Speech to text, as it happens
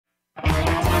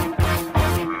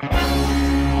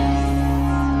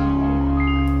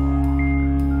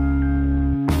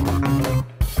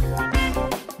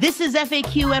This is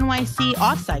FAQ NYC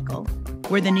Off Cycle,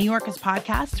 where the New Yorkers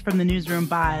podcast from the newsroom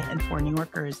by and for New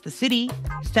Yorkers. The city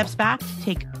steps back to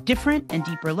take different and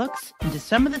deeper looks into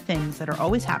some of the things that are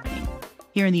always happening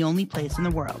here in the only place in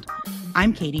the world.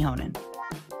 I'm Katie Honan.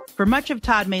 For much of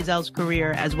Todd Maisel's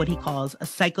career as what he calls a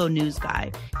psycho news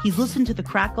guy, he's listened to the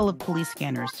crackle of police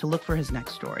scanners to look for his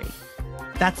next story.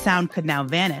 That sound could now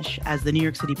vanish as the New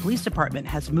York City Police Department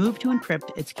has moved to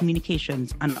encrypt its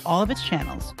communications on all of its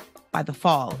channels by the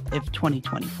fall of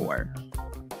 2024.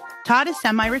 Todd is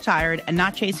semi-retired and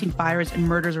not chasing fires and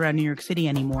murders around New York City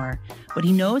anymore, but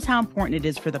he knows how important it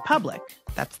is for the public,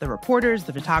 that's the reporters,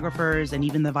 the photographers, and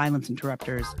even the violence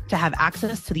interrupters, to have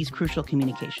access to these crucial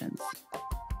communications.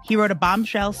 He wrote a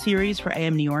bombshell series for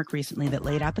AM New York recently that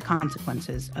laid out the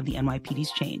consequences of the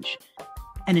NYPD's change.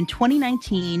 And in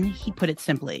 2019, he put it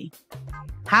simply,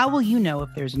 how will you know if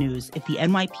there's news if the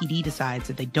NYPD decides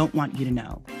that they don't want you to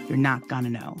know? You're not gonna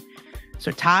know. So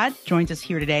Todd joins us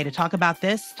here today to talk about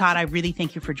this. Todd, I really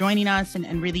thank you for joining us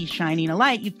and really shining a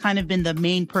light. You've kind of been the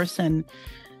main person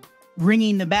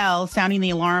ringing the bell, sounding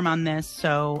the alarm on this.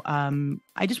 So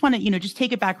I just want to, just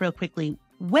take it back real quickly.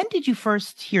 When did you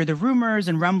first hear the rumors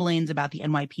and rumblings about the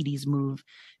NYPD's move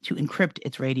to encrypt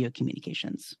its radio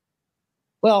communications?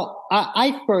 Well,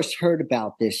 I first heard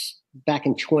about this back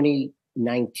in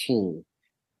 2019.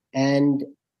 And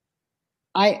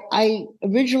I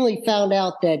originally found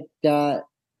out that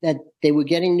they were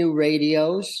getting new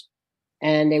radios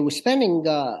and they were spending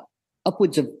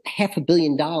upwards of $500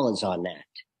 million on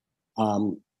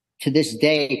that. To this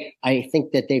day, I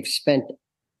think that they've spent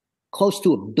close to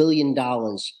 $1 billion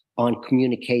on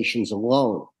communications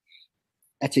alone.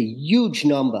 That's a huge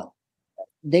number.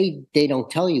 They don't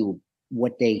tell you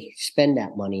what they spend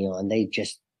that money on. They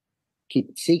just keep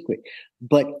it secret.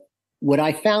 But what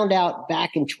I found out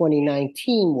back in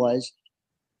 2019 was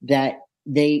that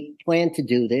they planned to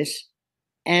do this.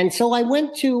 And so I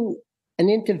went to an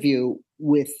interview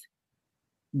with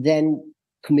then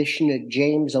Commissioner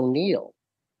James O'Neill.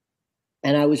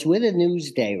 And I was with a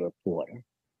Newsday reporter.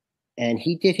 And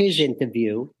he did his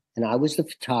interview, and I was the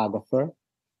photographer.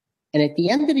 And at the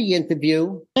end of the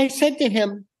interview, I said to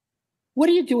him, what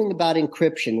are you doing about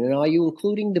encryption? And are you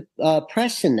including the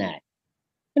press in that?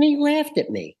 And he laughed at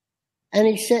me. And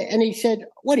he said,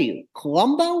 what are you,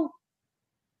 Columbo?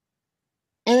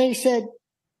 And I said,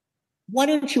 why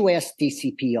don't you ask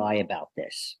DCPI about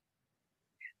this?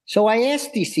 So I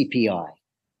asked DCPI.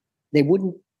 They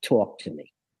wouldn't talk to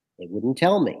me. They wouldn't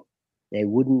tell me. They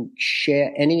wouldn't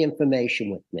share any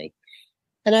information with me.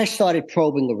 And I started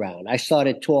probing around. I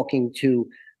started talking to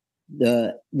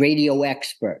the radio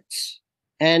experts.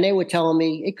 And they were telling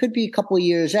me it could be a couple of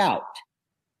years out.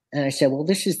 And I said, well,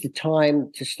 this is the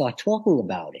time to start talking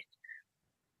about it.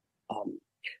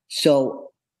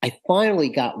 So I finally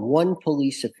got one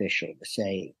police official to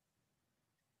say,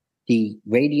 the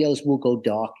radios will go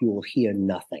dark. You will hear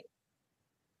nothing.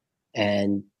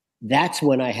 And that's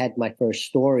when I had my first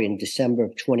story in December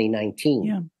of 2019.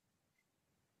 Yeah.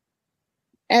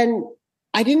 And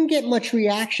I didn't get much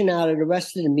reaction out of the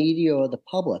rest of the media or the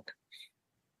public.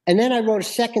 And then I wrote a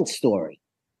second story.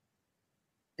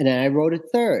 And then I wrote a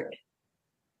third.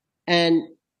 And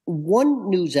one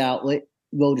news outlet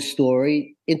wrote a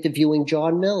story interviewing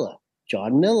John Miller.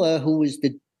 John Miller, who was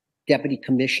the deputy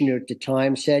commissioner at the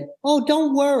time, said, oh,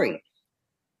 don't worry.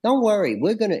 Don't worry.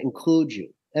 We're going to include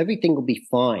you. Everything will be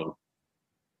fine.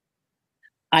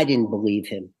 I didn't believe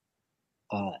him.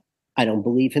 I don't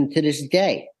believe him to this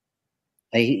day.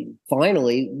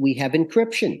 Finally, we have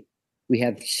encryption. We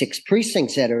have 6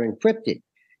 precincts that are encrypted.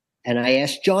 And I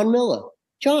asked John Miller,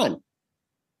 John,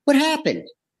 what happened?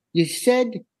 You said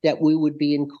that we would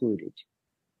be included.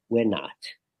 We're not.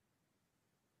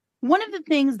 One of the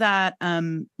things that,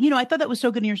 I thought that was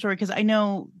so good in your story, because I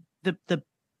know the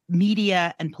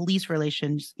media and police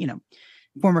relations,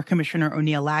 former Commissioner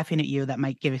O'Neill laughing at you, that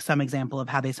might give some example of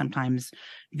how they sometimes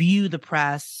view the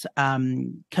press,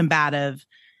 combative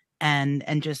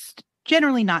and just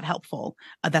generally not helpful.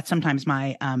 That's sometimes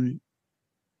my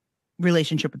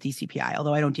relationship with DCPI,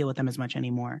 although I don't deal with them as much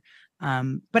anymore.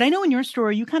 But I know in your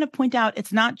story, you kind of point out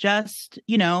it's not just,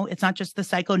 it's not just the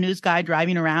psycho news guy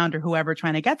driving around or whoever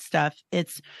trying to get stuff.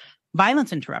 It's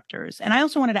violence interrupters. And I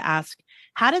also wanted to ask,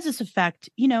 how does this affect,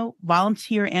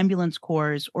 volunteer ambulance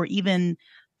corps, or even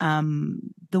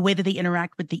the way that they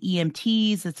interact with the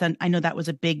EMTs? I know that was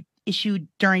a big issue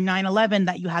during 9/11,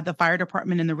 that you had the fire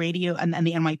department and the radio and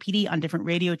the NYPD on different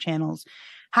radio channels.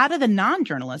 How do the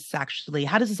non-journalists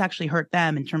how does this actually hurt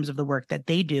them in terms of the work that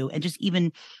they do? And just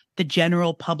even the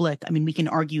general public. I mean, we can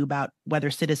argue about whether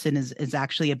Citizen is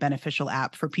actually a beneficial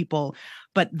app for people,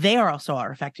 but they are also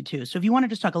affected too. So if you want to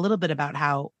just talk a little bit about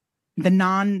how the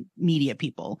non-media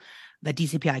people that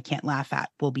DCPI can't laugh at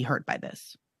will be hurt by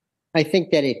this? I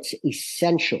think that it's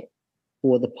essential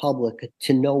for the public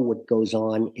to know what goes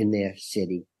on in their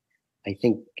city. I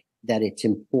think that it's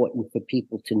important for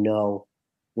people to know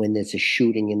when there's a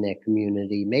shooting in their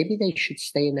community. Maybe they should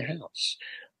stay in the house.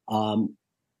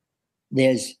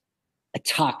 There's a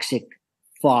toxic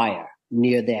fire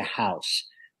near their house.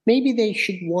 Maybe they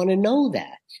should want to know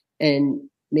that. And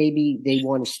maybe they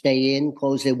want to stay in,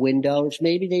 close their windows.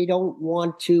 Maybe they don't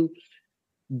want to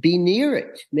be near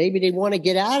it. Maybe they want to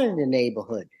get out of the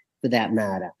neighborhood, for that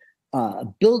matter. A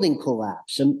building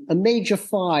collapse, a major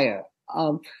fire.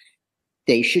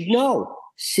 They should know.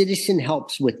 Citizen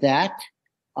helps with that.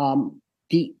 On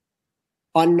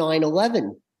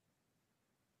 9/11,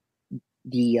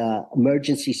 the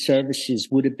emergency services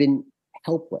would have been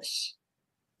helpless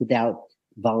without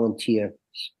volunteers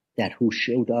who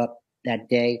showed up that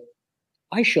day.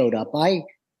 I showed up. I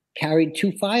carried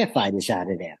 2 firefighters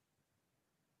out of there.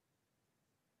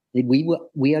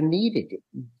 We are needed.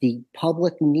 The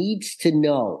public needs to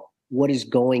know what is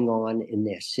going on in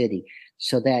their city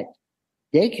so that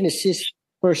they can assist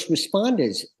first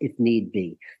responders if need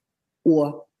be,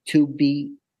 or to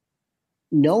be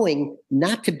knowing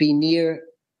not to be near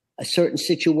a certain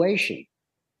situation.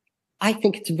 I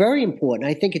think it's very important.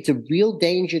 I think it's a real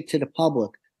danger to the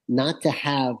public not to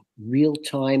have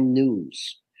real-time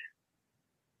news.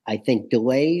 I think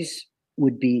delays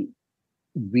would be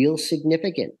real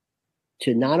significant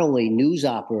to not only news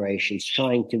operations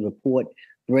trying to report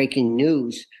breaking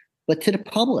news, but to the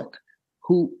public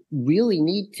who really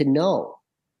need to know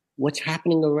what's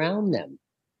happening around them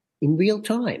in real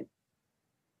time.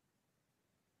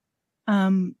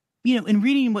 In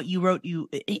reading what you wrote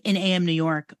in AM New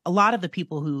York, a lot of the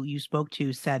people who you spoke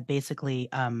to said basically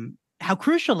how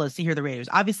crucial it is to hear the radios.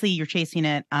 Obviously, you're chasing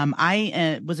it.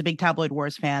 I was a big Tabloid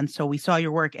Wars fan, so we saw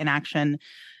your work in action,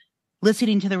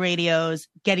 listening to the radios,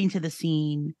 getting to the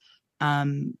scene.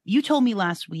 You told me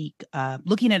last week,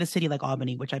 looking at a city like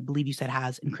Albany, which I believe you said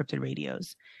has encrypted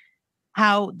radios,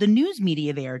 how the news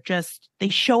media there they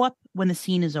show up when the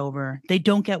scene is over. They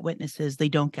don't get witnesses. They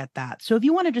don't get that. So if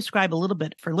you want to describe a little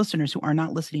bit for listeners who are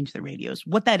not listening to the radios,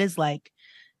 what that is like,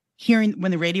 hearing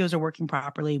when the radios are working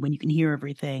properly, when you can hear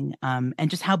everything, and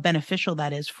just how beneficial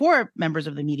that is for members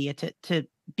of the media to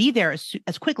be there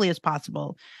as quickly as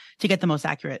possible to get the most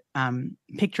accurate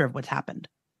picture of what's happened.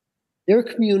 There are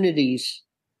communities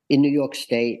in New York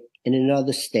State and in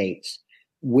other states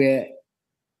where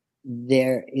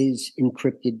there is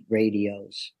encrypted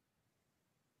radios,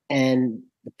 and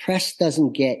the press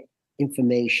doesn't get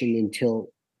information until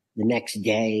the next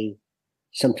day,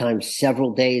 sometimes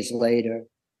several days later.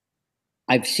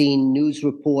 I've seen news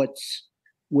reports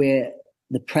where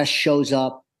the press shows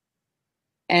up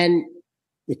and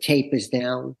the tape is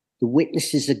down, the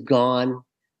witnesses are gone,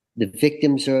 the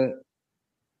victims are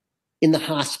in the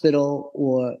hospital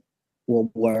or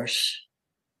worse.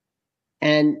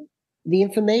 And the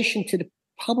information to the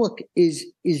public is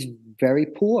very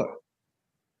poor.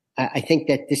 I think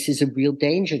that this is a real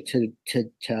danger to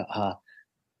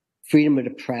freedom of the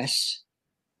press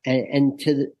and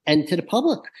to the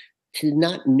public to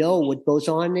not know what goes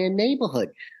on in their neighborhood.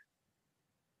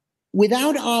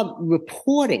 Without our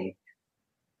reporting,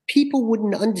 people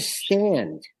wouldn't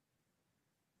understand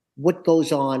what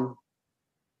goes on.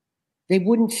 They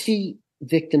wouldn't see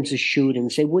victims of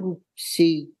shootings. They wouldn't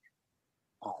see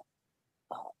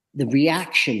the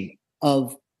reaction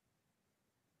of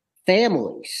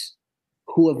families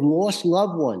who have lost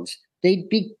loved ones. They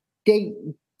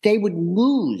would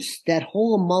lose that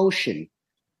whole emotion.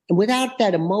 And without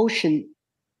that emotion,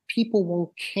 people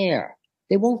won't care.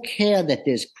 They won't care that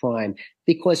there's crime,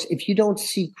 because if you don't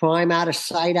see crime, out of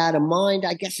sight, out of mind,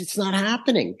 I guess it's not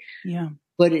happening. Yeah.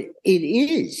 But it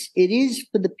is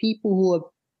for the people who have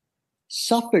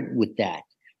suffered with that,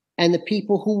 and the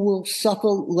people who will suffer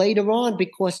later on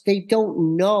because they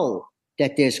don't know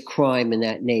that there's crime in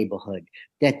that neighborhood,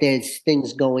 that there's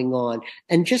things going on.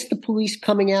 And just the police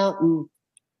coming out and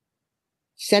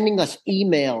sending us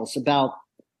emails about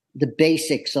the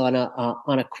basics on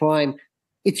a crime,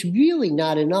 it's really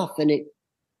not enough, and it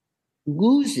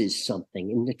loses something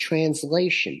in the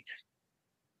translation.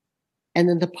 And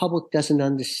then the public doesn't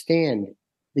understand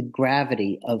the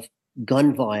gravity of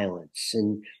gun violence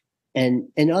and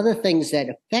other things that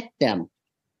affect them.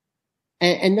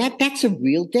 And that's a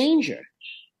real danger.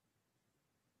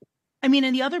 I mean,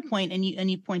 and the other point, and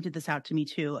you pointed this out to me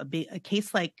too, a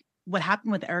case like what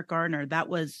happened with Eric Garner, that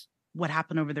was what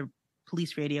happened over the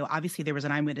police radio. Obviously, there was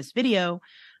an eyewitness video,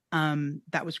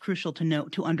 that was crucial to know,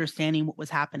 to understanding what was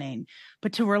happening.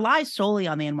 But to rely solely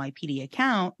on the NYPD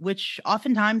account, which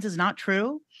oftentimes is not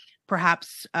true,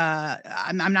 perhaps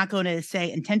I'm not going to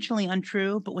say intentionally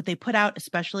untrue, but what they put out,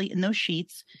 especially in those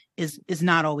sheets, is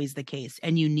not always the case.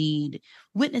 And you need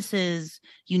witnesses,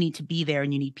 you need to be there,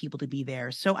 and you need people to be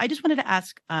there. So I just wanted to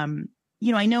ask,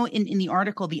 I know in the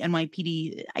article, the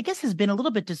NYPD, I guess, has been a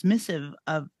little bit dismissive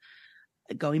of,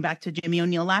 going back to Jimmy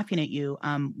O'Neill laughing at you.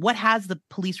 What has the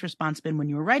police response been when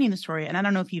you were writing the story? And I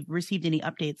don't know if you've received any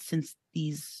updates since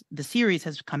the series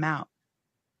has come out.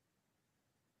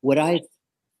 What I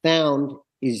found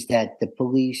is that the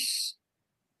police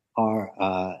are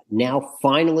now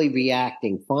finally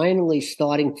reacting, finally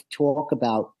starting to talk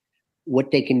about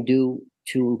what they can do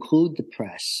to include the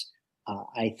press.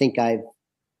 I think I've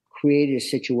created a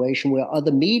situation where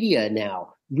other media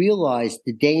now realize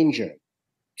the danger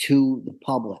to the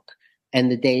public and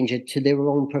the danger to their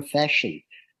own profession,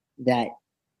 that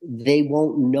they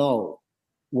won't know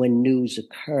when news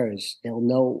occurs. They'll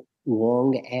know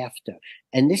long after.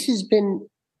 And this has been,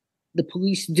 the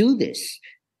police do this.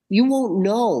 You won't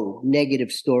know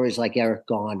negative stories like Eric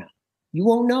Garner. You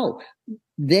won't know.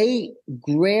 They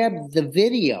grab the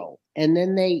video and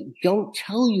then they don't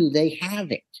tell you they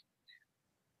have it.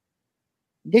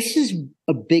 This is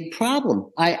a big problem.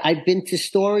 I've been to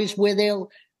stories where they'll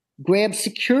grab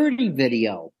security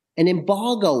video and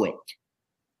embargo it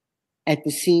at the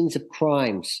scenes of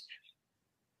crimes.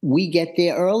 We get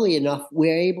there early enough,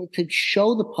 we're able to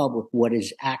show the public what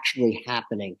is actually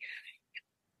happening.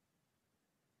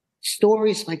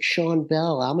 Stories like Sean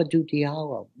Bell, Amadou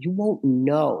Diallo, you won't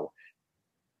know.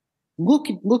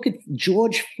 Look at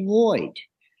George Floyd.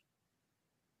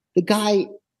 The guy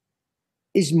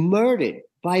is murdered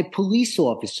by a police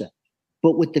officer.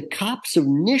 But what the cops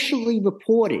initially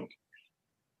reported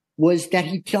was that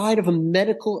he died of a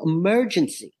medical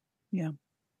emergency. Yeah.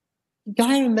 He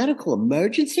died of a medical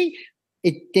emergency?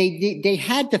 They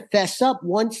had to fess up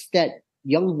once that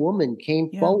young woman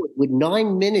came forward with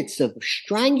 9 minutes of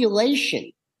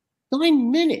strangulation.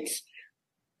 9 minutes.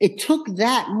 It took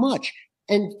that much.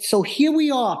 And so here we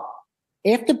are,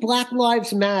 after Black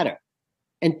Lives Matter,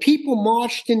 and people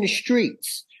marched in the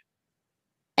streets,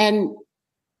 and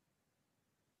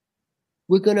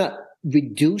we're going to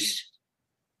reduce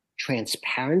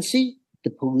transparency, the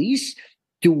police.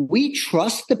 Do we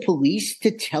trust the police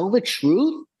to tell the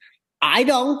truth? I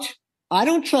don't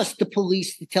trust the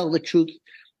police to tell the truth.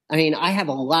 I mean, I have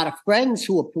a lot of friends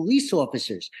who are police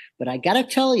officers, but I got to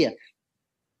tell you,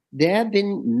 there have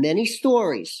been many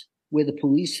stories where the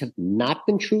police have not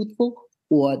been truthful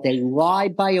or they lie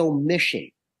by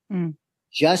omission.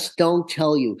 Just don't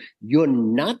tell you. You're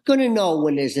not going to know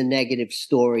when there's a negative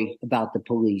story about the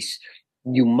police.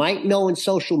 You might know in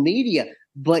social media,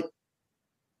 but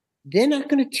they're not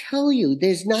going to tell you.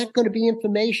 There's not going to be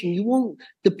information.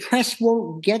 The press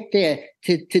won't get there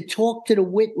to talk to the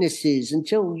witnesses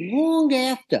until long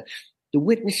after. The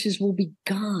witnesses will be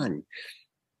gone.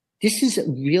 This is a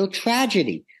real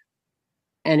tragedy.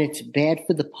 And it's bad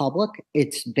for the public.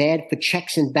 It's bad for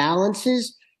checks and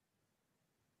balances.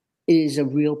 It is a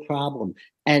real problem.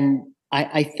 And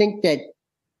I think that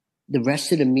the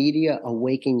rest of the media are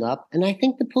waking up. And I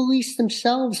think the police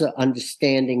themselves are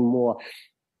understanding more.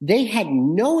 They had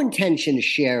no intention of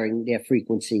sharing their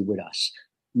frequency with us.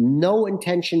 No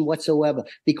intention whatsoever,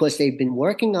 because they've been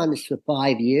working on this for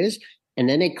 5 years. And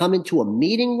then they come into a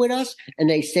meeting with us and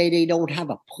they say they don't have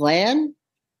a plan.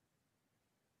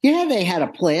 Yeah, they had a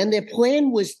plan. Their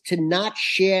plan was to not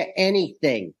share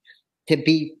anything, to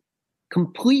be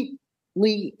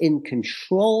completely in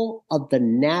control of the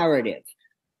narrative.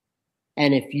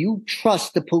 And if you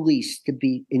trust the police to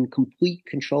be in complete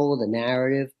control of the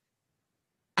narrative,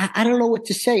 I don't know what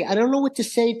to say. I don't know what to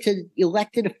say to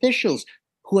elected officials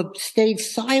who have stayed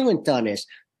silent on this.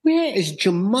 Where is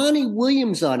Jumaane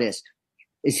Williams on this?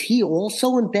 Is he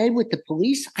also in bed with the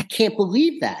police? I can't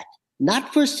believe that.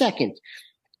 Not for a second.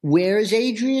 Where is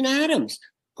Adrienne Adams,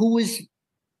 who was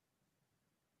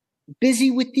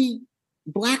busy with the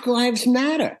Black Lives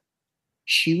Matter?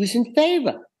 She was in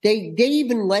favor. They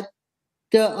even let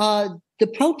the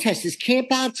protesters camp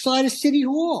outside of City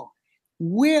Hall.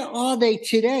 Where are they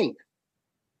today?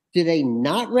 Do they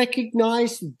not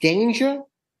recognize the danger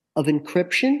of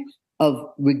encryption,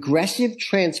 of regressive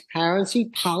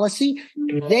transparency policy?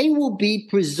 They will be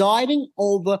presiding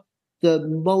over the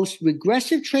most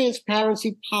regressive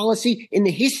transparency policy in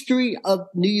the history of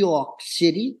New York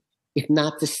City, if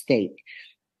not the state.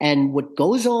 And what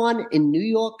goes on in New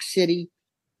York City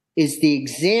is the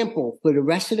example for the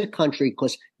rest of the country,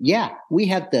 because, we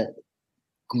have the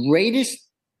greatest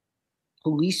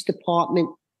police department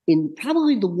in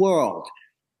probably the world.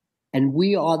 And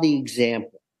we are the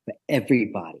example for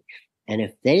everybody. And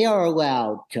if they are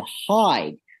allowed to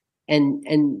hide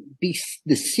and be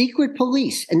the secret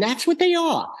police, and that's what they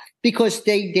are, because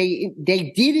they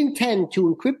did intend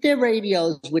to encrypt their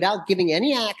radios without giving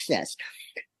any access.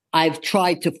 I've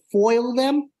tried to foil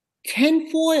them, 10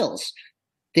 foils.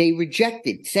 They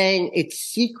rejected, saying it's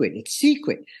secret. It's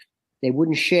secret. They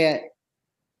wouldn't share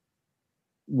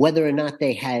whether or not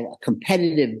they had a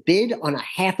competitive bid on a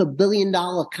 $500 million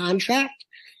contract.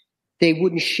 They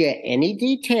wouldn't share any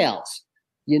details.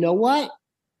 You know what?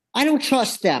 I don't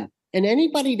trust them. And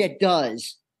anybody that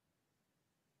does,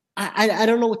 I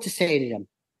don't know what to say to them.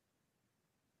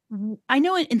 I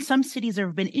know in some cities there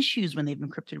have been issues when they've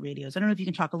encrypted radios. I don't know if you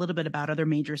can talk a little bit about other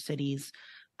major cities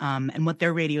and what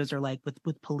their radios are like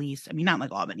with police. I mean, not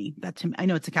like Albany. I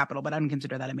know it's a capital, but I don't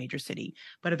consider that a major city.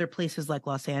 But other places like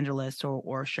Los Angeles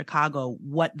or Chicago,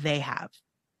 what they have.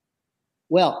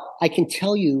 Well, I can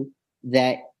tell you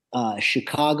that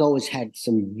Chicago has had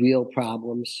some real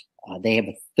problems. They have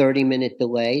a 30-minute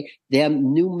delay. Their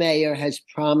new mayor has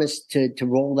promised to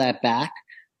roll that back.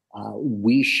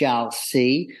 We shall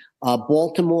see.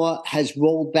 Baltimore has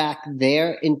rolled back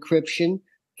their encryption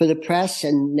for the press,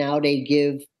 and now they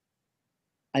give,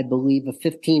 I believe, a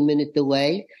 15-minute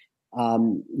delay.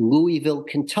 Louisville,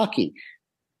 Kentucky,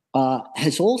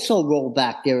 has also rolled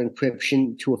back their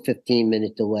encryption to a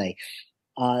 15-minute delay.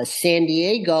 San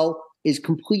Diego is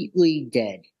completely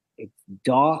dead. It's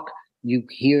dark. You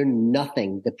hear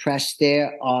nothing. The press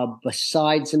there are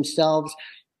besides themselves.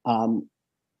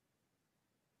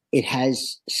 It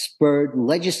has spurred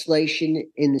legislation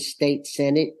in the state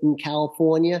Senate in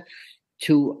California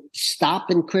to stop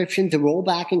encryption, to roll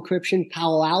back encryption.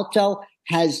 Palo Alto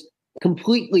has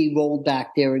completely rolled back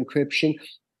their encryption.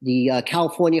 The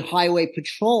California Highway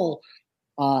Patrol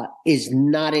is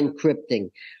not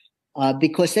encrypting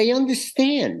because they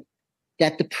understand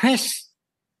that the press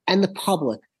and the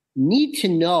public need to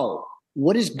know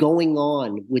what is going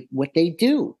on with what they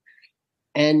do.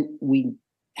 And we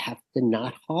have to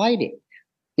not hide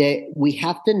it. We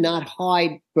have to not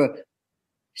hide for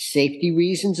safety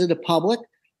reasons of the public,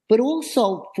 but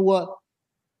also for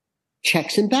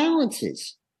checks and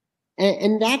balances.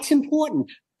 And that's important.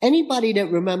 Anybody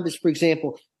that remembers, for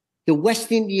example, the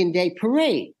West Indian Day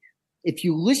Parade, if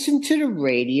you listen to the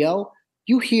radio,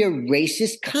 you hear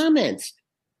racist comments.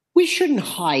 We shouldn't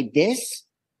hide this.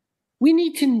 We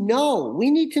need to know. We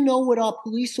need to know what our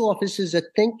police officers are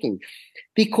thinking,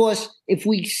 because if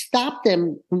we stop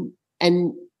them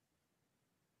and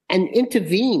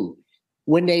intervene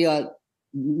when they are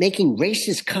making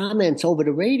racist comments over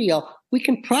the radio, we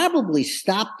can probably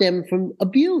stop them from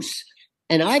abuse.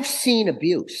 And I've seen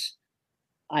abuse.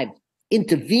 I've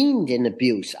intervened in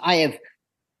abuse. I have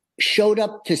showed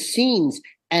up to scenes,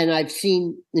 and I've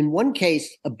seen, in one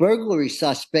case, a burglary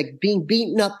suspect being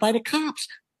beaten up by the cops.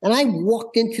 And I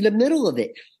walked into the middle of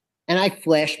it, and I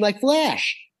flashed my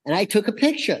flash, and I took a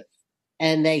picture,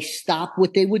 and they stopped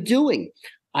what they were doing.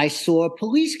 I saw a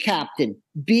police captain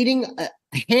beating a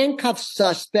handcuffed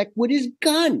suspect with his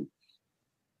gun,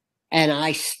 and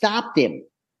I stopped him.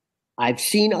 I've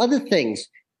seen other things,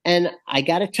 and I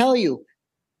got to tell you,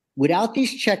 without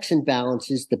these checks and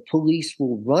balances, the police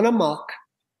will run amok.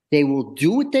 They will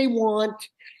do what they want,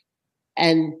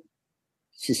 and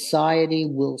society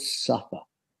will suffer.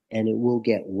 And it will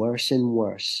get worse and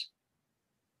worse.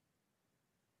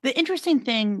 The interesting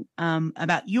thing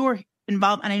about your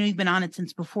involvement, and I know you've been on it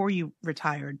since before you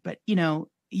retired, but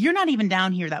you're not even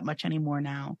down here that much anymore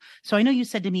now. So I know you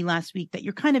said to me last week that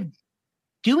you're kind of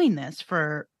doing this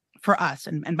for us,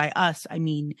 and by us I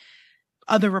mean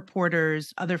other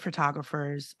reporters, other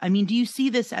photographers. I mean, do you see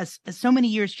this as so many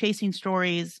years chasing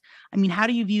stories? I mean, how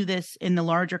do you view this in the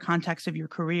larger context of your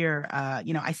career?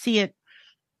 I see it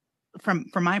from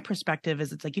my perspective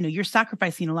is it's like, you're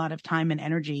sacrificing a lot of time and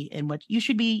energy in what you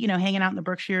should be, hanging out in the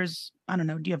Berkshires. I don't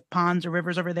know. Do you have ponds or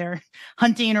rivers over there,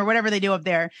 hunting or whatever they do up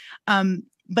there?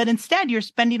 But instead you're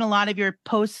spending a lot of your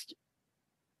post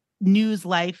news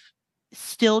life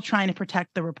still trying to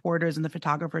protect the reporters and the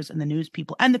photographers and the news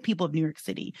people and the people of New York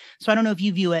City. So I don't know if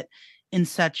you view it in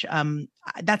such,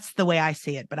 that's the way I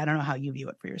see it, but I don't know how you view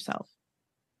it for yourself.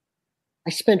 I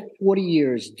spent 40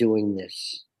 years doing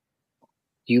this.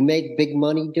 Do you make big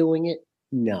money doing it?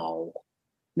 No,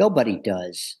 nobody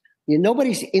does.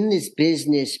 Nobody's in this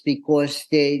business because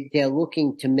they're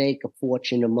looking to make a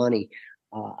fortune of money.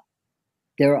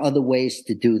 There are other ways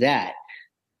to do that.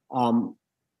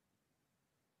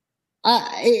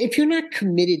 If you're not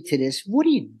committed to this, what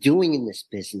are you doing in this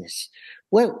business?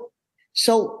 Well,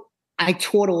 so I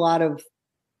taught a lot of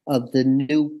the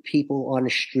new people on the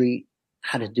street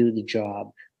how to do the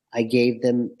job. I gave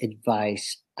them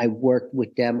advice. I worked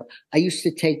with them. I used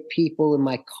to take people in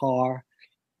my car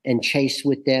and chase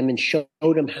with them and show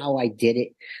them how I did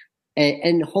it,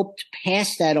 and hope to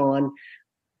pass that on.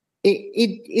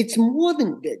 It's more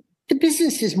than the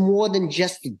business is more than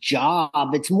just a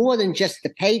job. It's more than just the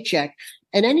paycheck.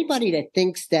 And anybody that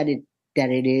thinks that it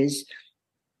is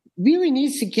really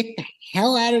needs to get the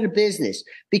hell out of the business,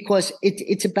 because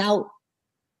it's about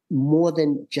more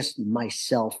than just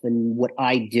myself and what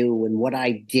I do and what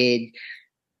I did.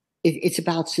 It's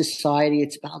about society.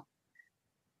 It's about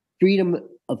freedom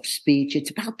of speech. It's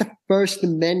about the First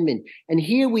Amendment. And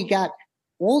here we got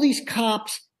all these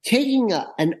cops taking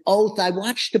an oath. I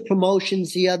watched the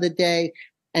promotions the other day,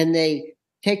 and they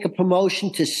take a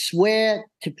promotion to swear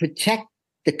to protect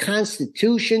the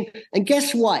Constitution. And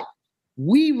guess what?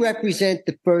 We represent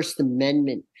the First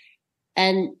Amendment.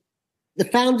 And the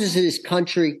founders of this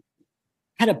country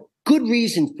had a good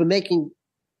reason for making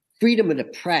freedom of the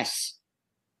press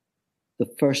the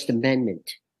First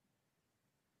Amendment.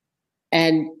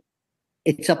 And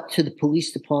it's up to the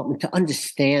police department to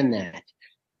understand that,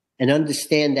 and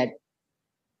understand that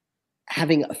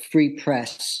having a free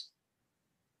press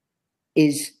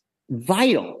is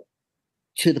vital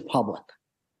to the public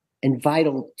and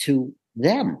vital to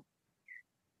them.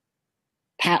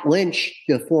 Pat Lynch,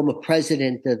 the former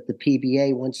president of the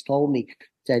PBA, once told me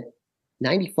that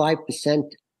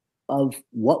 95% of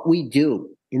what we do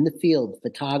in the field,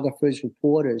 photographers,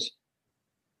 reporters,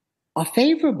 are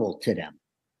favorable to them.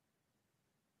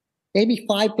 Maybe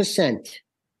 5%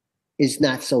 is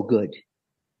not so good.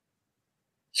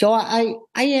 So I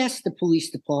asked the police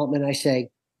department, I say,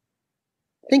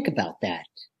 think about that.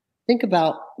 Think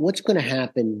about what's going to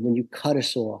happen when you cut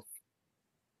us off.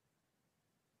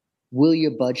 Will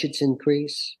your budgets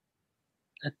increase?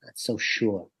 I'm not so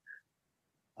sure.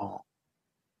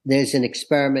 There's an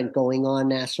experiment going on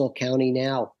in Nassau County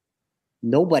now.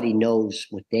 Nobody knows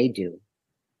what they do.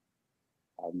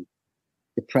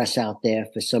 The press out there,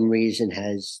 for some reason,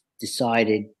 has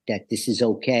decided that this is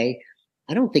okay.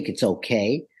 I don't think it's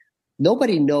okay.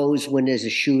 Nobody knows when there's a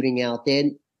shooting out there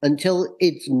until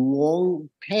it's long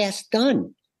past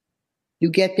done.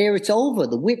 You get there, it's over.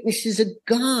 The witnesses are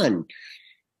gone.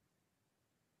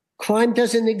 Crime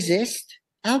doesn't exist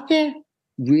out there?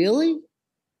 Really?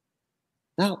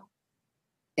 Well,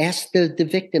 ask the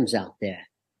victims out there.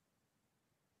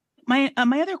 My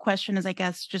other question is, I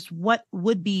guess, just what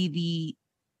would be the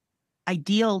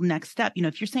ideal next step? You know,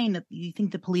 if you're saying that you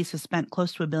think the police have spent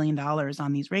close to $1 billion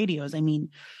on these radios, I mean,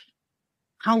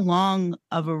 how long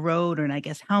of a road, and I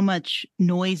guess how much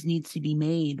noise needs to be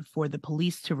made for the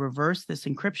police to reverse this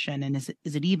encryption? And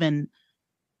is it even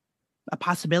a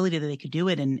possibility that they could do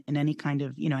it in any kind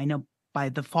of, you know, I know by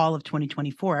the fall of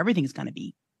 2024, everything's going to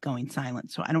be going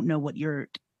silent. So I don't know what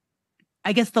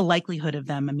I guess the likelihood of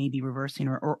them maybe reversing,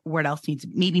 or what else needs,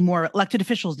 maybe more elected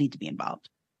officials need to be involved.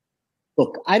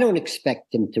 Look, I don't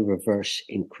expect them to reverse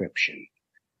encryption.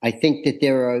 I think that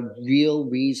there are real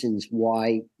reasons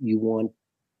why you want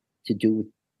to do what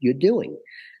you're doing.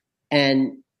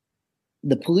 And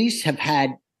the police have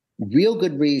had real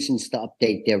good reasons to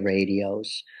update their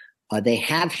radios. They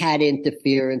have had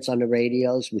interference on the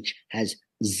radios, which has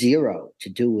zero to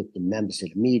do with the members of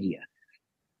the media.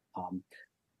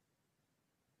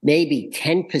 Maybe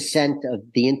 10% of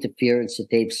the interference that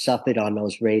they've suffered on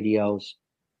those radios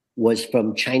was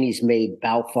from Chinese-made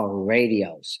Baofeng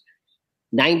radios.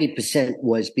 90%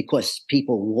 was because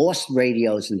people lost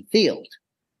radios in the field.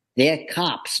 Their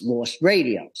cops lost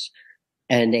radios,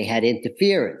 and they had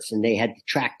interference, and they had to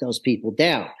track those people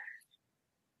down.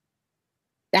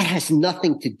 That has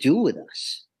nothing to do with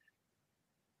us.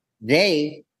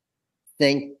 They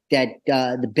think that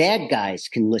the bad guys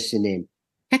can listen in.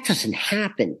 That doesn't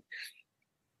happen.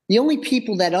 The only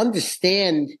people that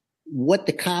understand what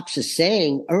the cops are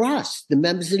saying are us, the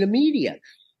members of the media,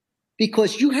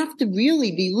 because you have to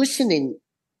really be listening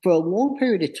for a long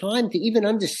period of time to even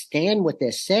understand what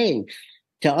they're saying,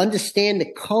 to understand the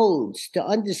codes, to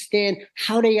understand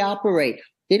how they operate.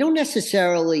 They don't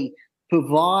necessarily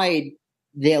provide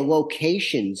their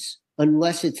locations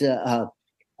unless it's a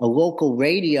local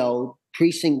radio,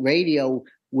 precinct radio,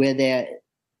 where they're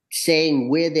saying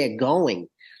where they're going,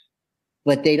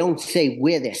 but they don't say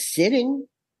where they're sitting.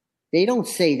 They don't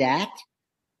say that.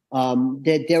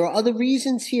 There are other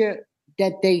reasons here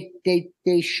that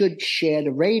they should share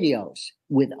the radios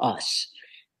with us.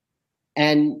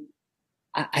 And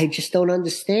I just don't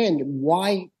understand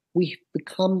why we've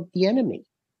become the enemy.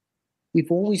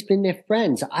 We've always been their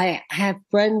friends. I have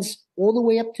friends all the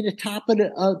way up to the top of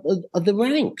the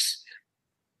ranks.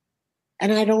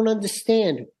 And I don't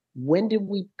understand when did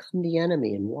we become the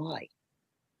enemy and why?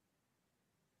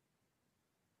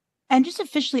 And just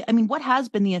officially, I mean, what has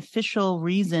been the official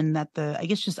reason that I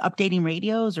guess just updating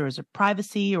radios, or is it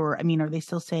privacy? Or, I mean, are they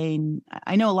still saying,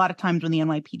 I know a lot of times when the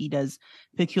NYPD does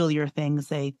peculiar things,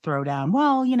 they throw down,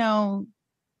 well,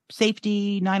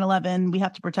 safety, 9/11, we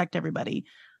have to protect everybody.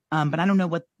 But I don't know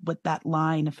what that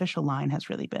official line has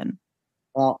really been.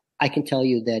 Well, I can tell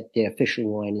you that the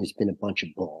official line has been a bunch of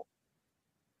bull.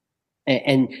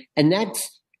 And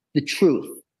that's the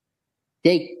truth.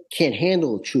 They can't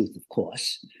handle the truth, of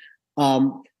course.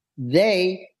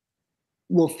 They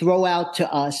will throw out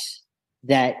to us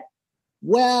that,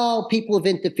 well, people have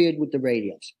interfered with the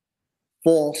radios.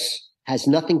 False, has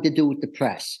nothing to do with the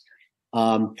press.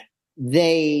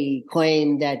 They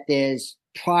claim that there's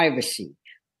privacy.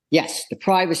 Yes, the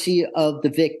privacy of the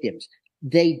victims.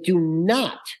 They do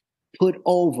not put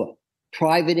over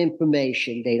private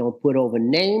information. They don't put over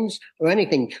names or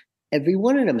anything. Every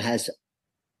one of them has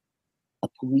a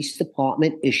police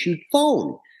department issued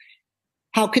phone.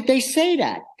 How could they say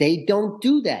that? They don't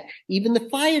do that. Even the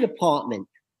fire department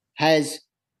has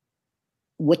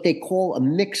what they call a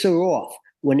mixer off.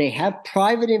 When they have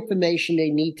private information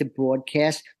they need to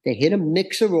broadcast, they hit a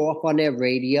mixer off on their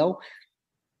radio,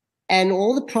 and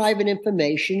all the private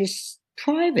information is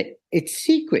private. It's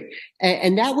secret.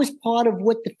 And that was part of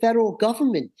what the federal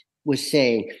government was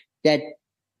saying, that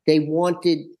they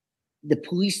wanted the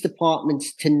police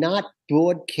departments to not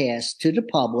broadcast to the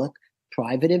public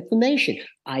private information.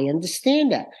 I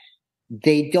understand that.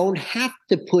 They don't have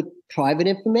to put private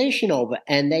information over,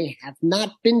 and they have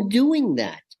not been doing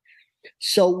that.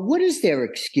 So what is their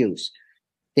excuse?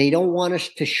 They don't want us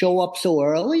to show up so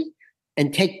early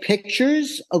and take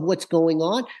pictures of what's going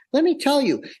on. Let me tell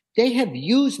you, they have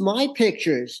used my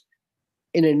pictures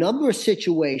in a number of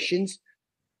situations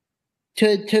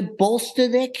to bolster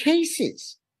their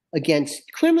cases against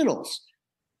criminals.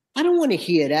 I don't want to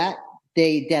hear that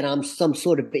I'm some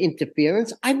sort of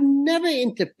interference. I've never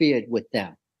interfered with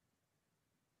them.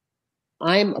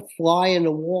 I'm a fly in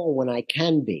the wall when I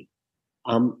can be.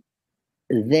 I'm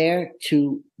there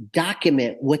to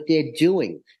document what they're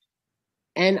doing.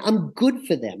 And I'm good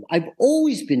for them. I've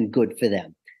always been good for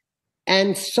them.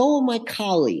 And so are my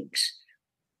colleagues.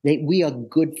 We are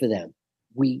good for them.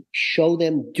 We show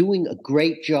them doing a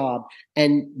great job.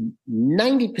 And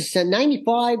 90%,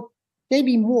 95,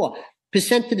 maybe more %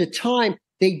 of the time,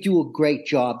 they do a great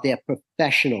job. They're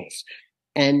professionals.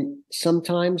 And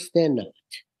sometimes they're not.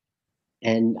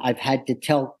 And I've had to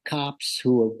tell cops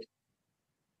who have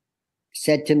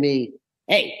said to me,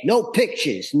 hey, no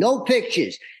pictures, no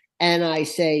pictures. And I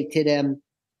say to them,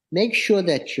 make sure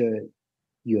that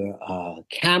your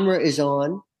camera is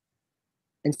on,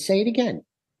 and say it again.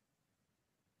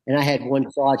 And I had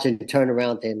one sergeant turn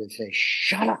around to him and say,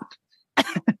 shut up.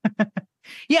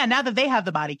 Yeah, now that they have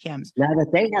the body cams. Now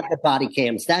that they have the body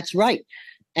cams, that's right.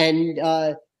 And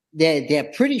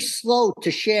they're pretty slow to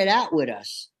share that with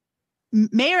us.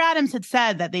 Mayor Adams had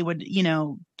said that they would,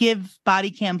 give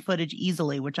body cam footage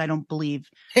easily, which I don't believe.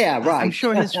 Yeah, right. I'm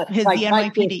sure his like, the NYPD.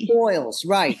 Like their foils,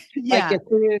 right. Yeah. Like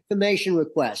their information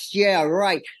requests. Yeah,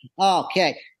 right.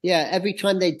 Okay. Yeah, every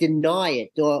time they deny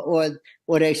it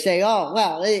or they say, oh,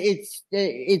 well,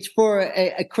 it's for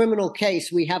a criminal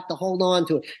case. We have to hold on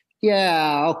to it.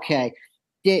 Yeah, okay.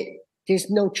 There's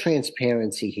no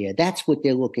transparency here. That's what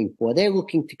they're looking for. They're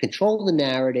looking to control the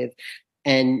narrative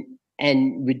and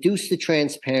reduce the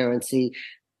transparency.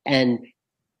 And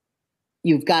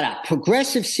you've got a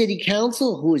progressive city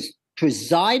council who is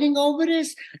presiding over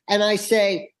this. And I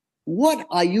say, what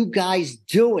are you guys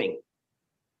doing?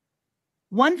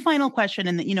 One final question,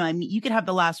 and you could have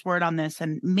the last word on this,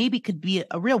 and maybe could be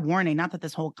a real warning, not that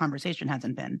this whole conversation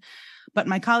hasn't been, but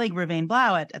my colleague Ravain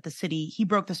Blau at the city, he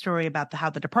broke the story about how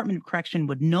the Department of Correction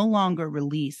would no longer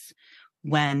release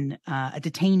when a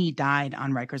detainee died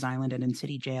on Rikers Island and in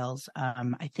city jails.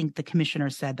 I think the commissioner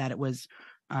said that it was,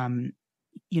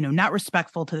 not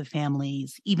respectful to the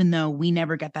families, even though we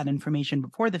never get that information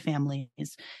before the families. It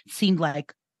seemed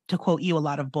like, to quote you, a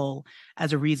lot of bull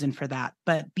as a reason for that.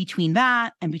 But between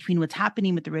that and between what's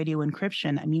happening with the radio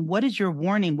encryption, I mean, what is your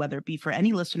warning, whether it be for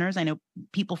any listeners? I know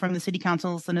people from the city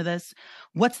council listen to this.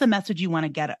 What's the message you want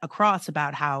to get across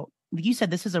about how, you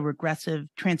said, this is a regressive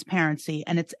transparency,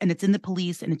 and it's in the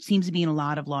police, and it seems to be in a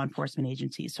lot of law enforcement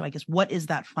agencies. So I guess, what is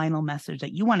that final message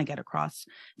that you want to get across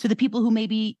to the people who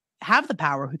maybe have the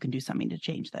power, who can do something to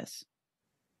change this?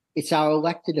 It's our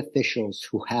elected officials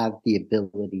who have the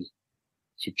ability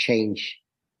to change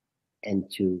and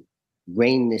to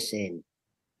rein this in.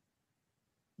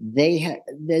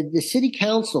 The city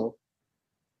council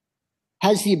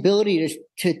has the ability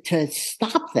to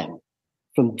stop them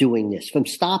from doing this, from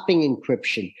stopping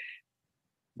encryption.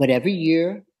 But every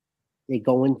year they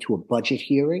go into a budget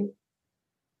hearing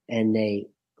and they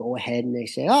go ahead and they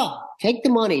say, oh, take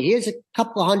the money. Here's a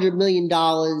couple $100 million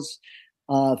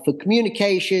for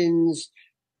communications.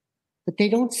 But they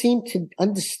don't seem to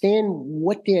understand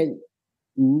what they're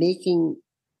making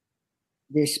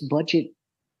this budget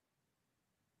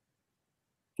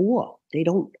for. They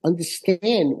don't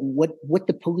understand what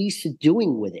the police are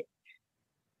doing with it.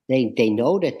 They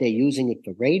know that they're using it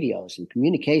for radios, and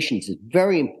communications is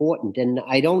very important. And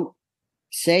I don't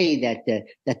say that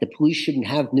the police shouldn't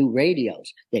have new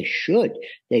radios. They should.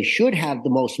 They should have the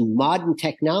most modern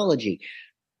technology.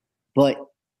 But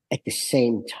at the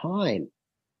same time,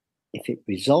 if it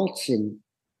results in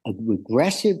a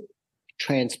regressive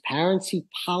transparency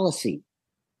policy,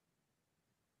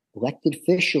 elected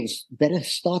officials better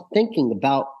start thinking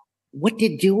about what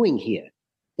they're doing here,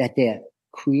 that they're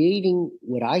creating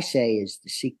what I say is the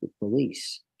secret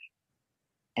police.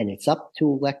 And it's up to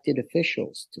elected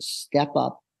officials to step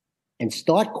up and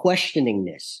start questioning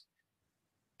this.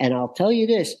 And I'll tell you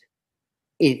this,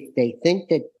 if they think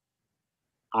that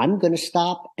I'm going to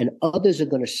stop and others are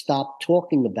going to stop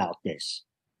talking about this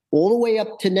all the way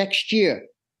up to next year,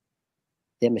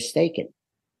 they're mistaken.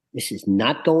 This is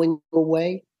not going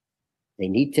away. They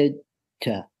need to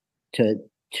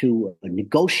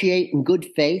negotiate in good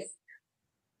faith.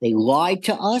 They lied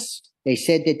to us. They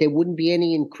said that there wouldn't be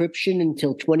any encryption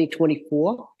until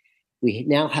 2024. We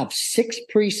now have 6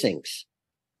 precincts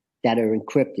that are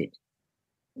encrypted.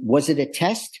 Was it a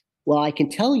test? Well, I can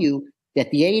tell you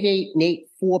that the 88 and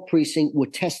 84 precinct were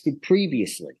tested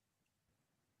previously.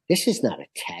 This is not a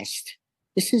test.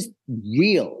 This is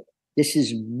real. This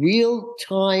is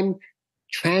real-time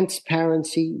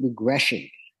transparency regression.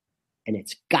 And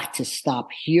it's got to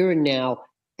stop here and now.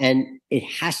 And it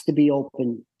has to be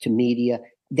open to media.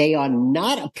 They are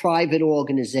not a private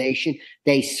organization.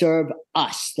 They serve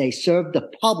us. They serve the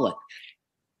public.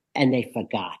 And they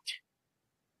forgot.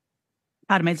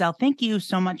 Todd Maisel, thank you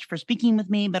so much for speaking with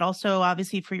me, but also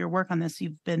obviously for your work on this.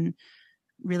 You've been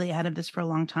really ahead of this for a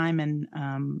long time. And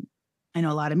I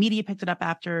know a lot of media picked it up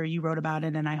after you wrote about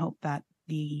it. And I hope that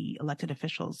the elected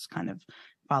officials kind of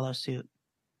follow suit.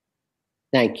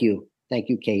 Thank you. Thank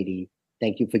you, Katie.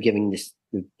 Thank you for giving this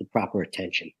the proper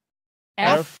attention.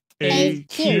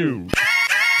 FAQ.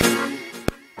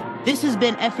 This has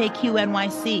been FAQ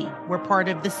NYC. We're part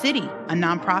of The City, a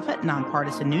nonprofit,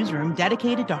 nonpartisan newsroom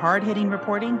dedicated to hard-hitting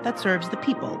reporting that serves the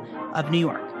people of New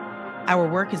York. Our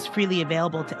work is freely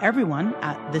available to everyone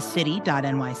at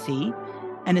thecity.nyc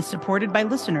and is supported by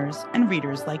listeners and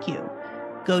readers like you.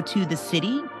 Go to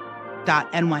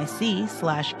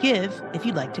thecity.nyc/give if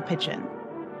you'd like to pitch in.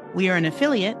 We are an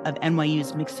affiliate of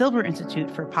NYU's McSilver Institute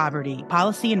for Poverty,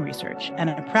 Policy, and Research, and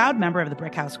a proud member of the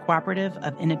Brickhouse Cooperative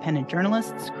of independent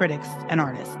journalists, critics, and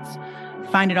artists.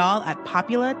 Find it all at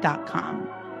popula.com.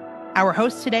 Our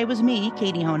host today was me,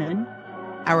 Katie Honan.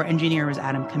 Our engineer was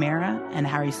Adam Camara, and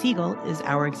Harry Siegel is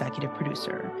our executive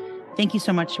producer. Thank you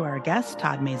so much to our guest,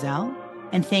 Todd Maisel,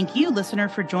 and thank you, listener,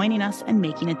 for joining us and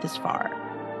making it this far.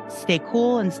 Stay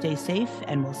cool and stay safe,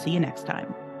 and we'll see you next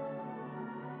time.